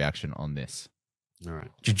want your reaction on this. All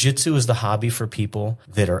right. Jiu-jitsu is the hobby for people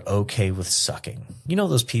that are okay with sucking. You know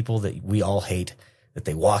those people that we all hate, that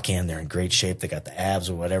they walk in, they're in great shape, they got the abs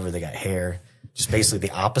or whatever, they got hair, just basically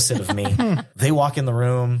the opposite of me. They walk in the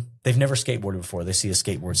room, they've never skateboarded before. They see a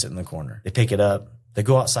skateboard sitting in the corner. They pick it up, they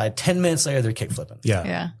go outside, 10 minutes later, they're kick flipping.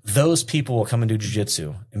 Yeah. Those people will come and do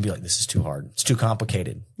jiu-jitsu and be like, this is too hard. It's too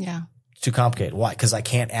complicated. Yeah. It's too complicated. Why? Because I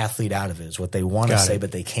can't athlete out of it is what they want to say,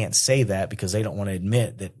 but they can't say that because they don't want to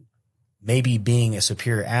admit that maybe being a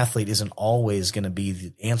superior athlete isn't always going to be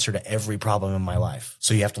the answer to every problem in my life.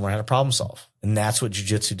 So you have to learn how to problem solve. And that's what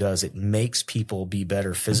jiu-jitsu does. It makes people be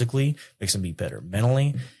better physically, makes them be better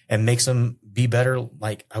mentally, and makes them be better,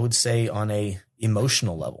 like I would say, on a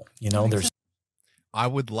emotional level. You know, I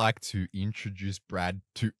would like to introduce Brad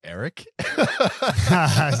to Eric.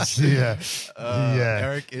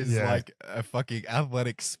 Eric is like a fucking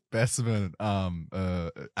athletic specimen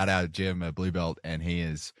at our gym at Blue Belt, and he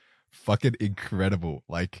is fucking incredible.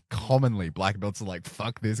 Like, commonly black belts are like,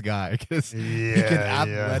 fuck this guy, because he can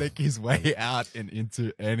athletic his way out and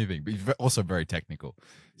into anything, but he's also very technical.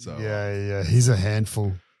 So he's a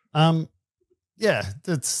handful.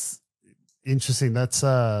 That's interesting. That's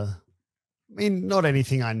I mean, not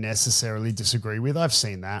anything I necessarily disagree with. I've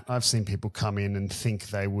seen that. I've seen people come in and think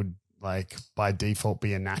they would, like, by default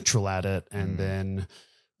be a natural at it, and then,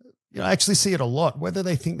 you know, I actually see it a lot, whether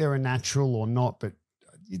they think they're a natural or not, but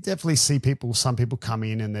you definitely see some people come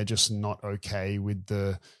in and they're just not okay with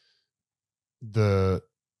the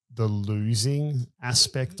losing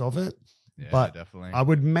aspect of it. Yeah, but definitely. I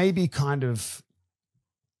would maybe kind of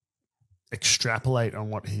extrapolate on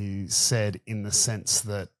what he said in the sense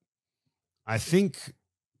that I think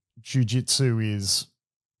jiu-jitsu is,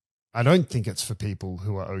 I don't think it's for people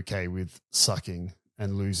who are okay with sucking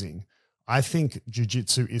and losing. I think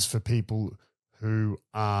jiu-jitsu is for people who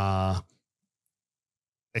are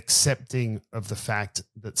accepting of the fact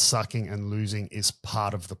that sucking and losing is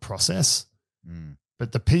part of the process.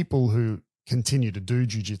 But the people who continue to do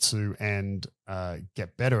jiu-jitsu and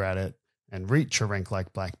get better at it and reach a rank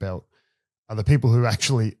like black belt are the people who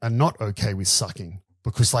actually are not okay with sucking.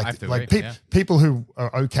 Because people who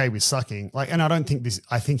are okay with sucking, like, and I don't think this,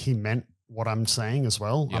 I think he meant what I'm saying as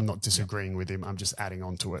well. Yep. I'm not disagreeing with him. I'm just adding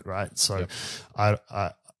on to it. Right. So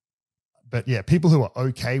but yeah, people who are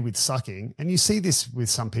okay with sucking, and you see this with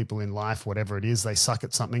some people in life, whatever it is, they suck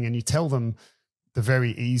at something and you tell them the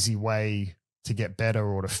very easy way to get better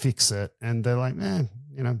or to fix it. And they're like,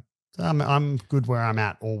 I'm good where I'm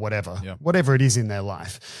at or whatever, whatever it is in their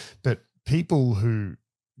life. But people who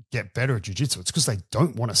get better at jiu-jitsu, it's because they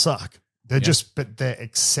don't want to suck. They're but they're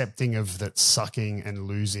accepting of that sucking and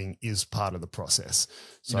losing is part of the process.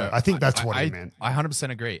 So I think that's what he meant. I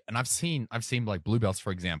 100% agree. And I've seen like blue belts,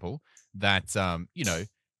 for example, that,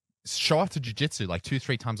 show up to jiu-jitsu like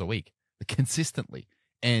 2-3 times a week consistently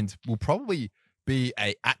and will probably be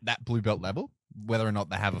at that blue belt level, whether or not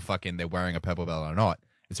they have they're wearing a purple belt or not,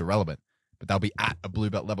 it's irrelevant, but they'll be at a blue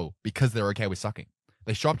belt level because they're okay with sucking.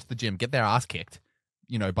 They show up to the gym, get their ass kicked,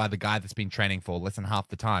 by the guy that's been training for less than half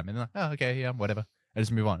the time. And they're like, oh, okay, yeah, whatever. I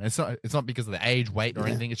just move on. And it's not because of the age, weight, or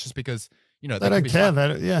anything. It's just because, they don't care.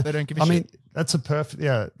 They don't give a shit. I mean,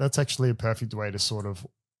 that's actually a perfect way to sort of,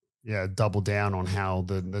 double down on how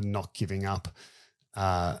the not giving up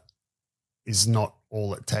is not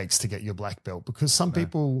all it takes to get your black belt, because some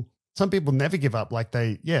people never give up. Like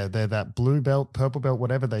they're that blue belt, purple belt,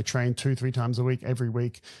 whatever. They train 2-3 times a week, every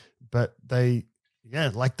week, but they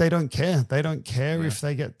don't care. They don't care if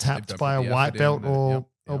they get tapped by a white belt or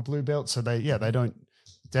blue belt. So they don't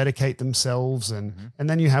dedicate themselves. And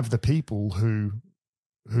then you have the people who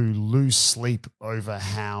lose sleep over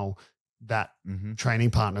how that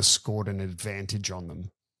training partner scored an advantage on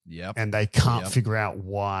them. Yep. And they can't figure out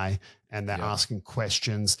why. And they're asking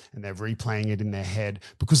questions and they're replaying it in their head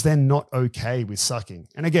because they're not okay with sucking.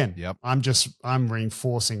 And again, I'm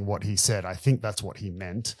reinforcing what he said. I think that's what he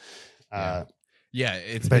meant.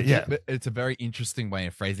 It's a very interesting way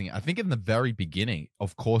of phrasing it. I think in the very beginning,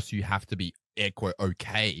 of course, you have to be air quote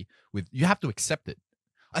okay with, you have to accept it.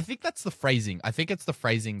 I think that's the phrasing. I think it's the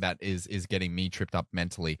phrasing that is getting me tripped up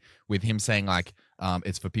mentally with him saying like,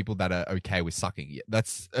 it's for people that are okay with sucking.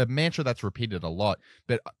 That's a mantra that's repeated a lot,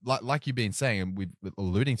 but like you've been saying and we're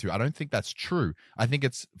alluding to, I don't think that's true. I think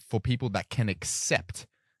it's for people that can accept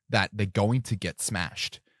that they're going to get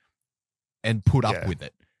smashed and put up with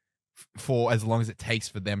it for as long as it takes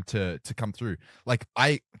for them to come through. Like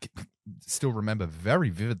I still remember very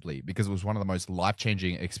vividly because it was one of the most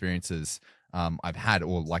life-changing experiences I've had,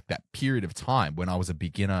 or like that period of time when I was a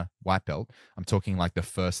beginner white belt. I'm talking like the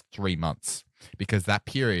first 3 months, because that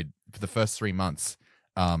period for the first 3 months,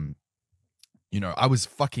 I was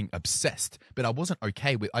fucking obsessed, but I wasn't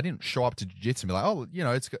okay with, I didn't show up to jiu-jitsu and be like, oh,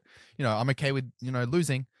 it's good. I'm okay with,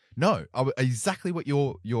 losing. No, exactly what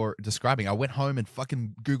you're describing. I went home and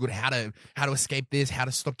fucking Googled how to escape this, how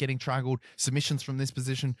to stop getting triangled, submissions from this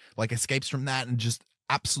position, like escapes from that, and just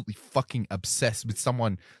absolutely fucking obsessed with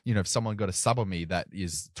someone, if someone got a sub on me that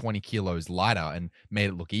is 20 kilos lighter and made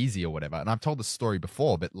it look easy or whatever. And I've told this story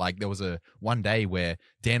before, but like there was one day where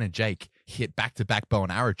Dan and Jake hit back-to-back bow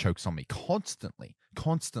and arrow chokes on me constantly.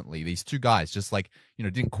 These two guys just like,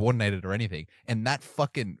 didn't coordinate it or anything. And that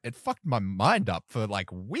it fucked my mind up for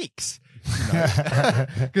like weeks,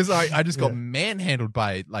 because I just got manhandled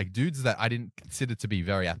by like dudes that I didn't consider to be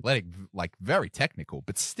very athletic, like very technical,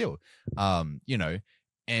 but still,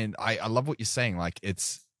 and I love what you're saying. Like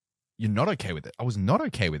you're not okay with it. I was not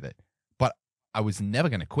okay with it, but I was never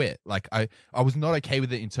going to quit. Like I was not okay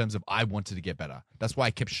with it in terms of I wanted to get better. That's why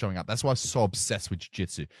I kept showing up. That's why I was so obsessed with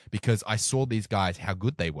jiu-jitsu, because I saw these guys, how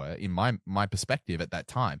good they were in my perspective at that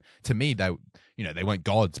time. To me, they weren't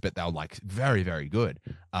gods, but they were like very, very good.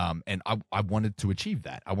 And I wanted to achieve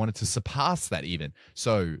that. I wanted to surpass that even.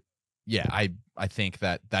 So yeah, I think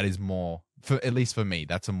that is more, at least for me,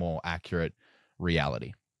 that's a more accurate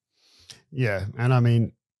reality. Yeah. And I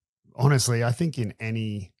mean, honestly, I think in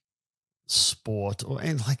any sport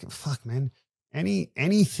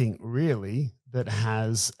anything really that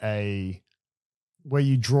has where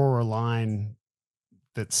you draw a line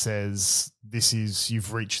that says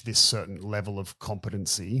you've reached this certain level of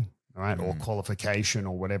competency, all right, or qualification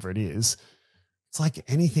or whatever it is. It's like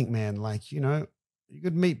anything, man. Like, you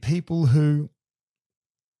could meet people who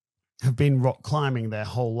have been rock climbing their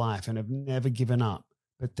whole life and have never given up,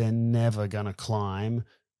 but they're never going to climb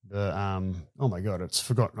the oh my god,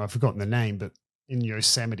 I've forgotten the name, but in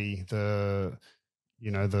Yosemite, the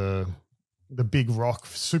big rock,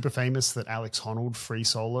 super famous, that Alex Honnold free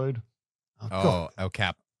soloed. El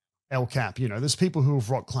Cap. El Cap, there's people who have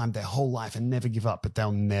rock climbed their whole life and never give up, but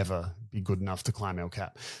they'll never be good enough to climb El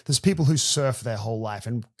Cap. There's people who surf their whole life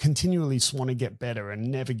and continually want to get better and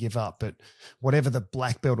never give up, but whatever the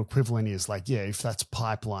black belt equivalent is, like, yeah, if that's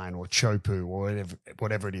Pipeline or Chopu or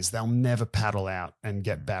whatever it is, they'll never paddle out and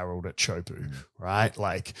get barreled at Chopu, right?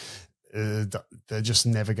 Like, they're just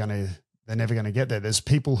never going to get there. There's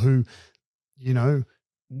people who,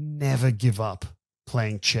 never give up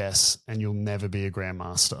playing chess, and you'll never be a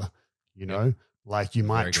grandmaster. Like, you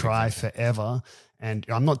might try forever. And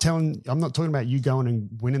I'm not talking about you going and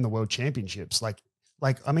winning the world championships.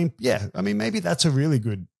 Maybe that's a really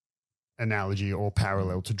good analogy or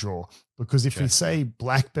parallel to draw, because if we say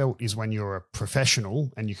black belt is when you're a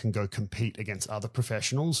professional and you can go compete against other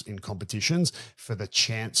professionals in competitions for the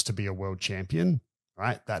chance to be a world champion,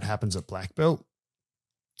 right? That happens at black belt.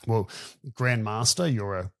 Well, grandmaster,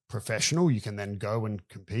 you're a professional. You can then go and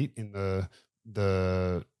compete in the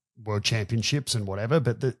world championships and whatever,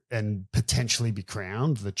 and potentially be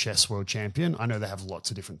crowned the chess world champion. I know they have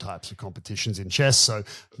lots of different types of competitions in chess. So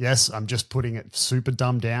yes, I'm just putting it super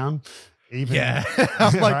dumbed down.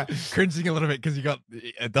 I'm like cringing a little bit because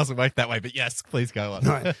it doesn't work that way, but yes, please go on.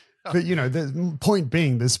 No, but the point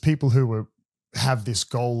being, there's people who have this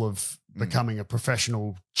goal of becoming a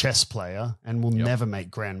professional chess player and will never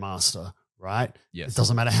make grandmaster, right? Yes. It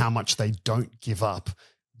doesn't matter how much they don't give up.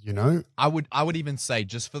 I would even say,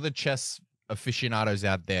 just for the chess aficionados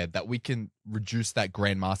out there, that we can reduce that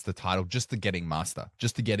grandmaster title just to getting master,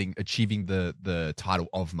 achieving the title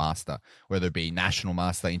of master, whether it be national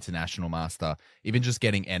master, international master, even just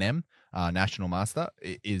getting NM, national master,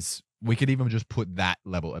 we could even just put that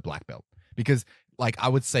level at black belt, because like I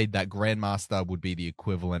would say that grandmaster would be the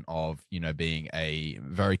equivalent of, being a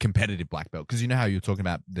very competitive black belt, because how you're talking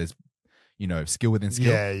about there's skill within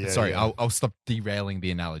skill. Yeah. Sorry, yeah. I'll stop derailing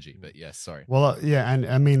the analogy, but yes, sorry. Well, and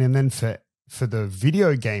I mean, and then for the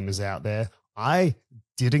video gamers out there, I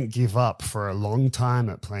didn't give up for a long time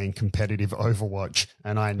at playing competitive Overwatch,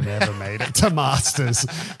 and I never made it to Masters,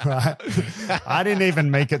 right? I didn't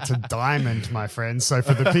even make it to Diamond, my friend. So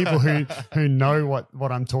for the people who know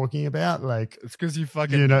what I'm talking about, like, it's because you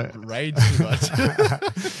fucking rage too much.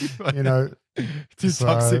 Too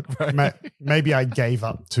toxic, bro. Maybe I gave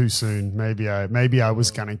up too soon. Maybe I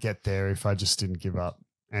was going to get there if I just didn't give up.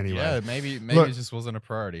 Anyway. Yeah, maybe look, it just wasn't a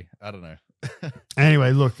priority. I don't know.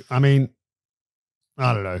 Anyway, look, I mean,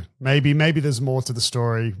 I don't know. Maybe there's more to the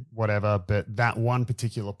story, whatever, but that one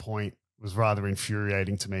particular point was rather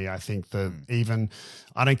infuriating to me. I think that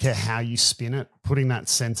I don't care how you spin it, putting that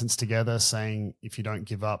sentence together saying, if you don't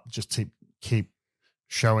give up, just keep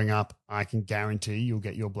showing up, I can guarantee you'll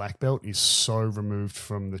get your black belt, is so removed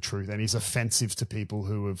from the truth, and is offensive to people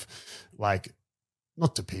who have, like,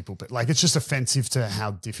 not to people, but like, it's just offensive to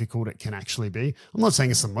how difficult it can actually be. I'm not saying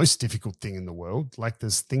it's the most difficult thing in the world. Like,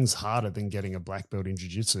 there's things harder than getting a black belt in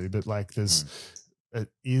jiu-jitsu, but like it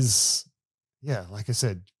is, like I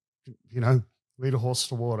said, lead a horse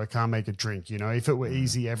to water, can't make it drink. If it were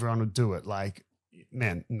easy, everyone would do it. Like,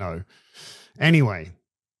 man, no. Anyway,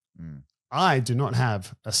 I do not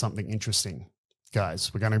have something interesting,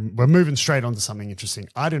 guys. We're moving straight on to something interesting.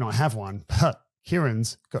 I do not have one, but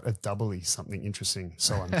Kieran's got a doubly something interesting,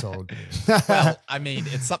 so I'm told. Well, I mean,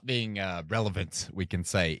 it's something relevant, we can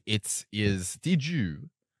say. Did you,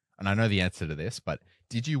 and I know the answer to this, but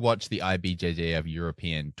did you watch the IBJJF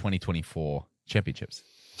European 2024 Championships?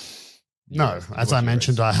 No, as I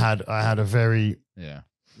mentioned, I had a very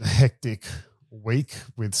hectic week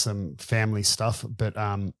with some family stuff, but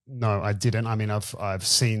no, I didn't. I mean, I've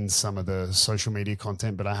seen some of the social media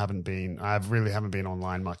content, but I really haven't been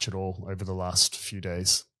online much at all over the last few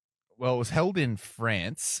days. Well, it was held in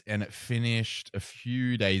France and it finished a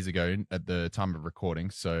few days ago at the time of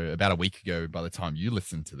recording, so about a week ago by the time you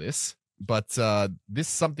listen to this. But this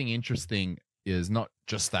something interesting is not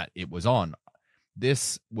just that it was on.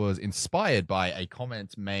 This was inspired by a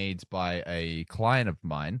comment made by a client of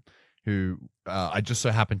mine who I just so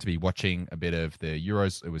happened to be watching a bit of the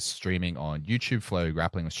Euros. It was streaming on YouTube. Flow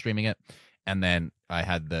Grappling was streaming it. And then I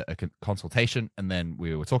had a consultation, and then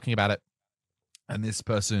we were talking about it. And this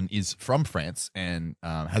person is from France and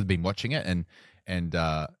has been watching it. And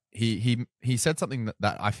he said something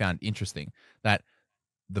that I found interesting, that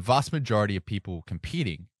the vast majority of people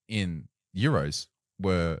competing in Euros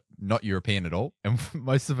were not European at all. And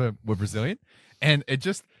most of them were Brazilian. And it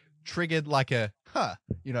just triggered like a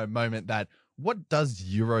moment that what does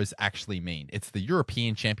Euros actually mean? It's the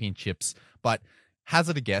European Championships, but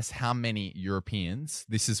hazard a guess how many Europeans,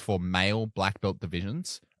 this is for male black belt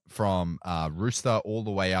divisions, from Rooster all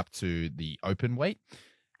the way up to the open weight.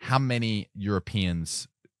 How many Europeans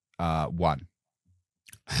won?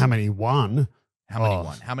 How many won?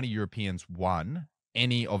 How many Europeans won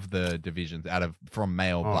any of the divisions from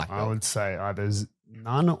male black belt? I would say either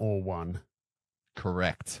none or one.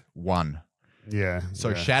 Correct. One. Yeah.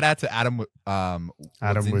 So shout out to Adam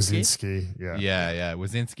Wazinski. Yeah.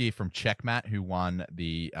 Wazinski from Checkmat, who won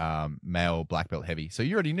the male black belt heavy. So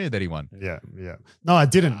you already knew that he won. Yeah. No, I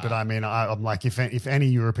didn't, but I mean, I'm like, if any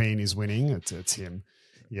European is winning, it's him.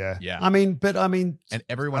 Yeah. I mean, and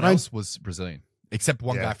everyone else was Brazilian except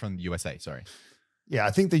one guy from the USA. Sorry. Yeah,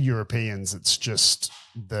 I think the Europeans, it's just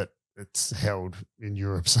that it's held in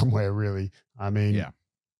Europe somewhere, really. I mean,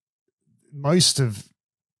 most of,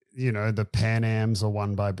 the Pan Ams are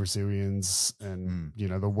won by Brazilians, and,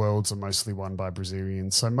 the Worlds are mostly won by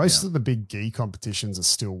Brazilians. So most of the big gi competitions are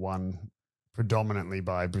still won predominantly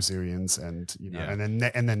by Brazilians, and,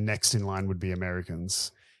 and then next in line would be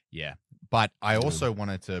Americans. Yeah. But I also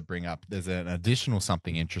wanted to bring up, there's an additional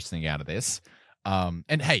something interesting out of this.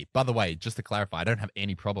 And hey, by the way, just to clarify, I don't have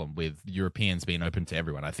any problem with Europeans being open to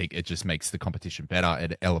everyone. I think it just makes the competition better.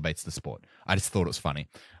 It elevates the sport. I just thought it was funny.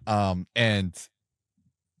 And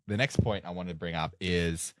the next point I wanted to bring up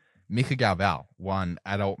is Mika Galvão won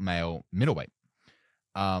adult male middleweight.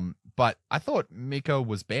 But I thought Mika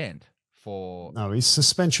was banned for... No, his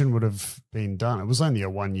suspension would have been done. It was only a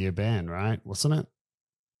 1-year ban, right? Wasn't it?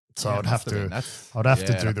 So I'd have to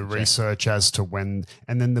do the research as to when,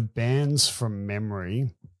 and then the bans from memory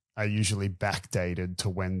are usually backdated to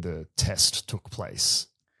when the test took place.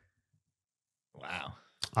 Wow.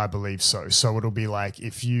 I believe so. So it'll be like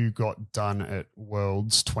if you got done at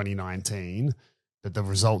Worlds 2019, but the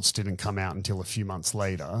results didn't come out until a few months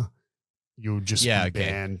later, you'll just be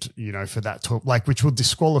banned, for that talk, which will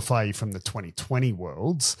disqualify you from the 2020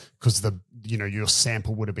 Worlds because your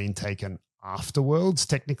sample would have been taken afterwards,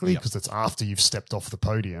 technically, because it's after you've stepped off the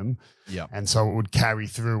podium. Yeah. And so it would carry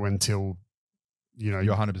through until, You're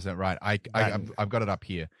 100% right. I've got it up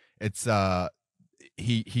here. It's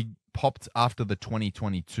he popped after the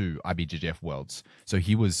 2022 IBJJF Worlds. So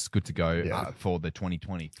he was good to go for the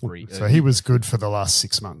 2023. So he was good for the last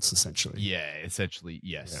 6 months, essentially. Yeah, essentially,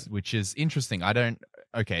 yes, which is interesting.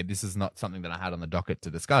 This is not something that I had on the docket to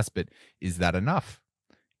discuss, but is that enough?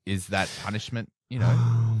 Is that punishment,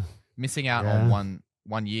 missing out on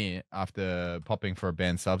one year after popping for a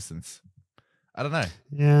banned substance? I don't know.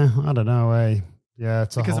 Yeah, I don't know. Yeah,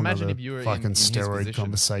 it's because a whole imagine if you were fucking in steroid his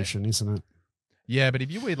conversation, isn't it? Yeah, but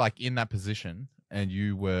if you were in that position and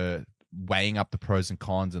you were weighing up the pros and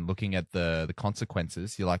cons and looking at the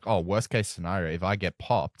consequences, you're like, oh, worst case scenario, if I get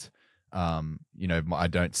popped, I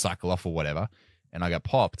don't cycle off or whatever, and I get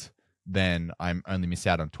popped, then I'm only miss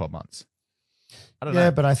out on 12 months. I don't know.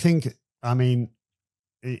 Yeah, but I think,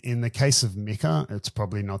 in the case of Mika, it's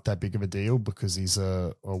probably not that big of a deal because he's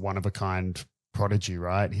a one-of-a-kind prodigy,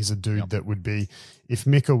 right? He's a dude that would be, if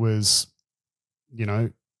Mika was,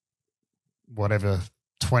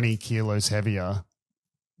 20 kilos heavier,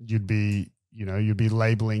 you'd be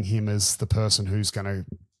labeling him as the person who's going to,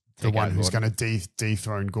 the one who's going to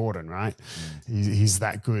dethrone Gordon, right? He's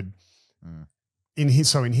that good. In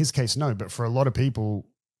his case, no, but for a lot of people,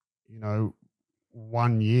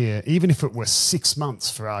 1 year, even if it were 6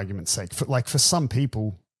 months for argument's sake, for some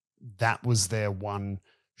people, that was their one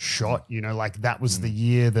shot, that was the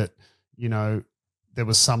year that, there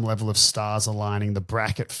was some level of stars aligning, the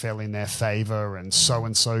bracket fell in their favor and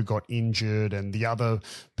so got injured and the other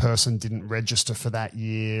person didn't register for that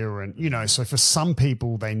year. And, so for some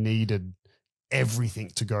people, they needed everything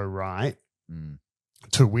to go right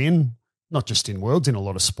to win, not just in Worlds, in a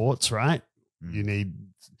lot of sports, right? You need,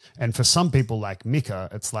 and for some people like Mika,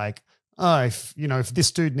 it's like, oh, if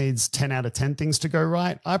this dude needs 10 out of 10 things to go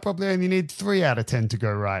right, I probably only need 3 out of 10 to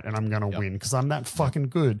go right, and I'm going to win because I'm that fucking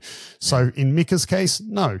good. So in Mika's case,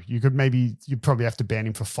 no, you'd probably have to ban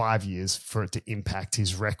him for 5 years for it to impact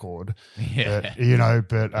his record. Yeah.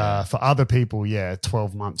 But for other people,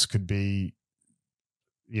 12 months could be,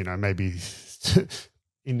 maybe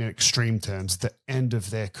in extreme terms, the end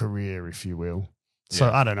of their career, if you will.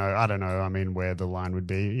 So I don't know. I mean, where the line would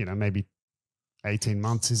be, maybe 18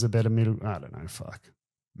 months is a better middle. I don't know. Fuck.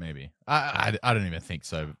 Maybe. I don't even think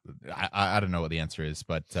so. I don't know what the answer is,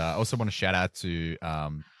 but I also want to shout out to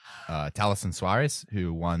Taliesin Suarez,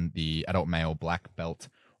 who won the adult male black belt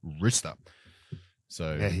Rooster.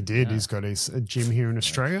 So yeah, he did. He's got his gym here in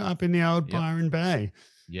Australia up in the old Byron Bay.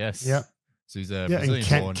 Yes. Yep. So he's a Yeah, and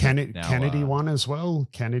Brazilian-born. Kennedy won as well.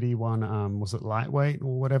 Kennedy won, was it lightweight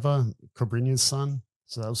or whatever? Cobrinha's son.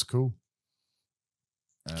 So that was cool.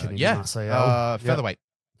 Featherweight.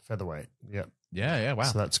 Featherweight, yep. Yeah, wow.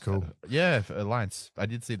 So that's cool. Alliance. I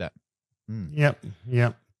did see that. Yep.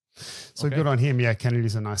 So Okay. good on him. Yeah,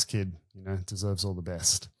 Kennedy's a nice kid, deserves all the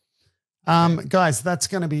best. Guys, that's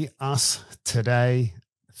going to be us today.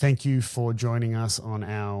 Thank you for joining us on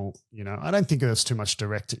our, I don't think there's too much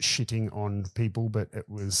direct shitting on people, but it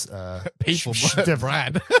was People,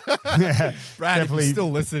 Brad. Yeah, Brad, if you're still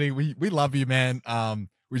listening, we love you, man.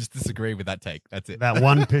 We just disagree with that take. That's it. That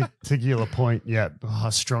one particular point, I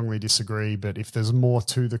strongly disagree. But if there's more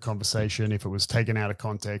to the conversation, if it was taken out of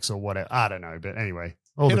context or whatever, I don't know. But anyway,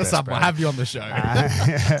 hit us up. We'll have you on the show.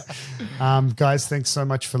 Guys, thanks so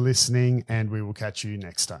much for listening, and we will catch you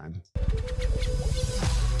next time.